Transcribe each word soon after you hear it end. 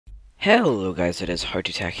Hello guys, it is How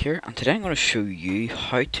to Tech here, and today I'm going to show you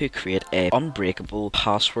how to create a unbreakable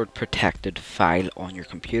password protected file on your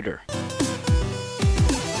computer.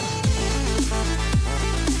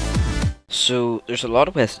 So there's a lot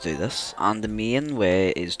of ways to do this, and the main way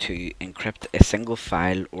is to encrypt a single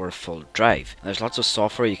file or a full drive. There's lots of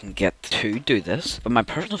software you can get to do this, but my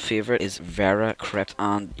personal favorite is VeraCrypt,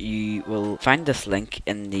 and you will find this link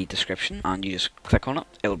in the description and you just click on it.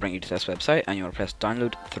 It'll bring you to this website and you want to press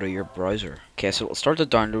download through your browser. Okay, so it'll start to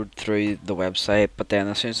download through the website, but then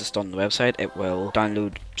as soon as it's done on the website, it will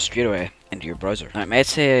download straight away into your browser. Now it might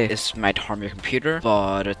say this might harm your computer,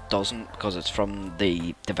 but it doesn't because it's from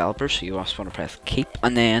the developer, so you just want to press keep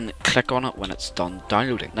and then click on it when it's done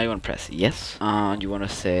downloading. Now you want to press yes, and you want to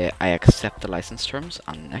say I accept the license terms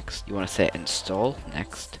and next. You want to say install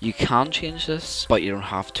next. You can change this, but you don't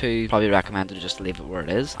have to. Probably recommend to just leave it where it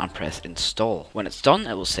is and press install. When it's done,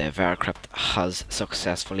 it will say VeraCrypt has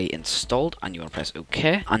successfully installed, and you want to press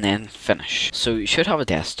OK and then finish. So you should have a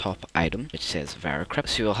desktop item which says VeraCrypt.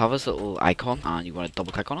 So you'll have this little icon and you want to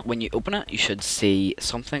double click on it. When you open it, you should see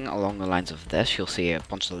something along the lines of this. You'll see a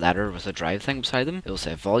bunch of letters with a drive thing beside them. It'll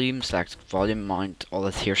say volume, select volume, mount, all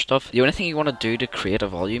this here stuff. The only thing you want to do to create a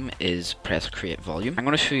volume is press create volume. I'm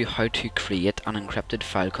going to show you how to create an encrypted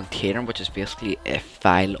file container, which is basically a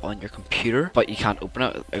file on your computer, but you can't open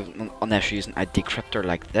it unless you're using a decryptor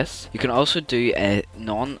like this. You can also do a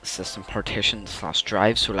non-system partition /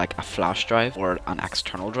 drive, so like a flash drive or an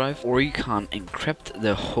external drive, or you can encrypt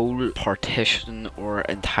the whole partition or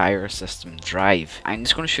entire system drive. I'm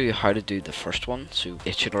just going to show you how to do the first one, so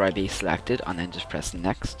it should already be selected and then just press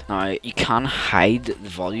next. Now you can hide the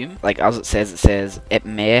volume, like as it says it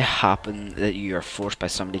may happen that you are forced by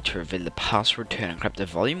somebody to reveal the password to an encrypted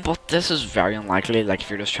volume, but this is very unlikely. Like if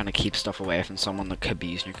you're just trying to keep stuff away from someone that could be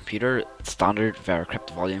using your computer, standard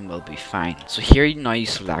VeraCrypt volume will be fine. So here now you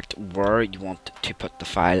select where you want to put the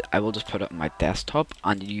file. I will just put it on my desktop,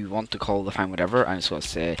 and you want to call the file whatever. I'm just going to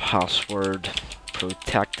say password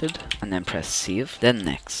protected and then press save, then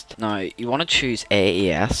next. Now you want to choose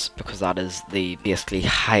AES because that is the basically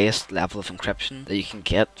highest level of encryption that you can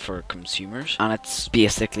get for consumers, and it's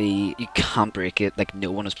basically you can't break it. Like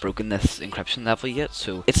no one has broken this encryption level yet,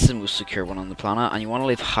 so it's the most secure one on the planet. And you want to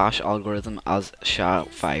leave hash algorithm as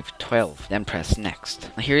SHA-512, then press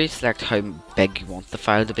next. Now here you select how big you want the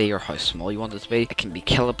file to be or how small you want it to be. It can be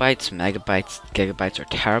kilobytes, megabytes, gigabytes or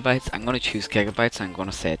terabytes. I'm going to choose gigabytes. I'm going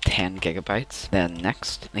to say 10 gigabytes, then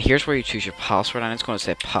next. Now here's where you choose your password, and it's going to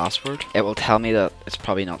say password. It will tell me that it's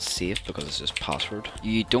probably not safe because it's just password.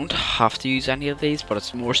 You don't have to use any of these, but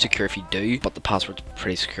it's more secure if you do, but the password's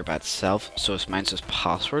pretty secure by itself, so mine says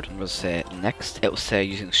password. I'm going to say next. It will say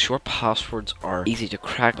using short passwords are easy to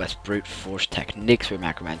crack with brute force techniques. We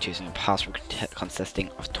recommend choosing a password consisting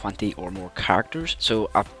of 20 or more characters, so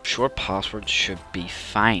a short password should be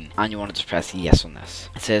fine, and you want to press yes on this.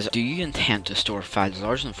 It says do you intend to store files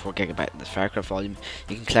larger than 4 GB in the VeraCrypt volume?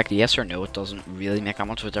 You can click yes or no. It doesn't really make that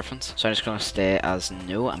much of a difference, so I'm just going to stay as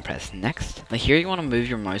no and press next. Now here you want to move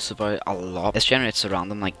your mouse about a lot. This generates a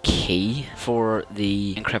random like key for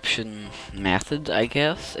the encryption method, I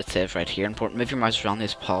guess. It says right here, important, move your mouse as randomly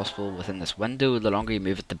as possible within this window. The longer you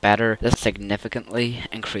move it, the better. This significantly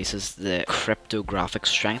increases the cryptographic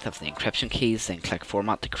strength of the encryption keys. Then click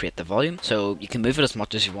format to create the volume. So you can move it as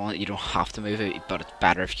much as you want. You don't have to move it, but it's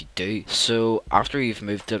better if you do. So after you've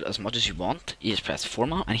moved it as much as you want, you just press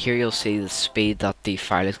format, and here you'll see the speed that the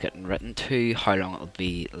file is getting written to, how long it'll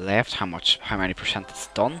be left, how many percent it's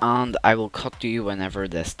done, and I will cut to you whenever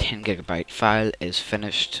this 10 GB file is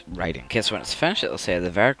finished writing. Okay, so when it's finished, it'll say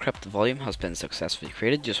the VeraCrypt volume has been successfully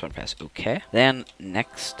created. You just want to press OK, then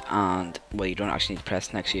next, and well, you don't actually need to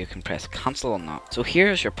press next, so you can press cancel on that. So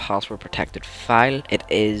here's your password protected file. It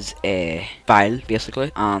is a file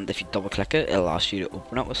basically, and if you double click it, it'll ask you to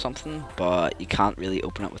open it with something, but you can't really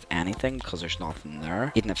open it with anything because there's nothing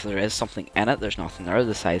there. Even if there is something in it, there's nothing there.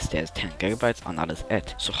 The size stays 10 GB, and that is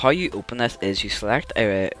it. So how you open this is you select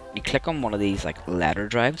you click on one of these like letter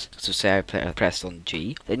drives. So say I press on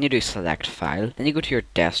G, then you do select file, then you go to your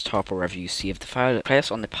desktop or wherever you save the file,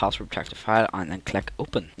 press on the password protected file, and then click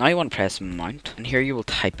open. Now you want to press mount, and here you will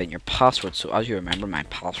type in your password. So as you remember, my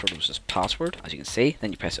password was just password, as you can see.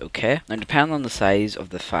 Then you press OK. Now depending on the size of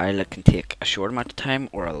the file, it can take a short amount of time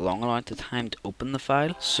or a long amount of time to open the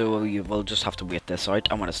file, so you will just just have to wait this out,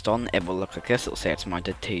 and when it's done it will look like this. It'll say it's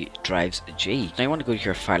mounted to drives G. Now you want to go to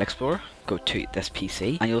your file explorer, go to this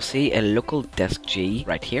PC, and you'll see a local disk G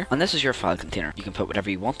right here, and this is your file container. You can put whatever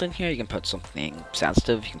you want in here. You can put something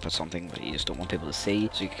sensitive, you can put something that you just don't want people to see,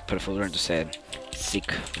 so you can put a folder and just say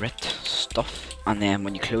secret stuff, and then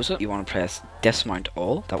when you close it you want to press dismount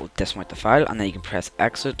all. That will dismount the file, and then you can press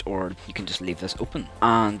exit, or you can just leave this open,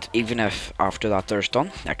 and even if after that there's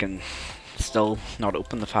done, I can still not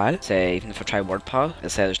open the file. Say even if I try WordPad, it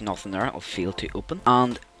says there's nothing there, it'll fail to open.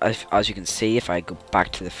 And as you can see, if I go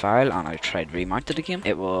back to the file and I try to remount it again,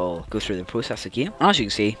 it will go through the process again. And as you can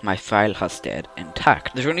see, my file has stayed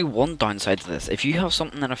intact. There's only one downside to this. If you have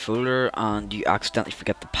something in a folder and you accidentally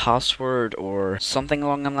forget the password or something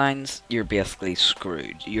along the lines, you're basically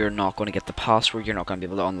screwed. You're not going to get the password, you're not going to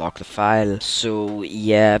be able to unlock the file. So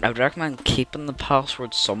yeah, I would recommend keeping the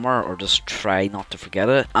password somewhere, or just try not to forget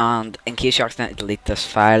it. And in case you accidentally delete this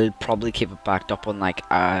file, probably keep it backed up on like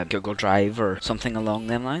a Google Drive or something along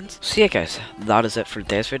them lines. So yeah guys, that is it for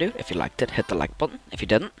today's video. If you liked it, hit the like button. If you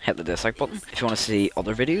didn't, hit the dislike button. If you want to see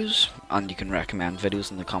other videos, and you can recommend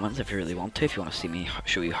videos in the comments if you really want to, if you want to see me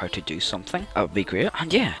show you how to do something, that would be great.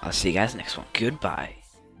 And yeah, I'll see you guys next one. Goodbye.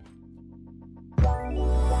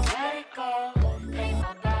 Let it go, make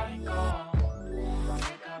my body go,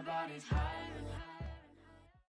 make our bodies high.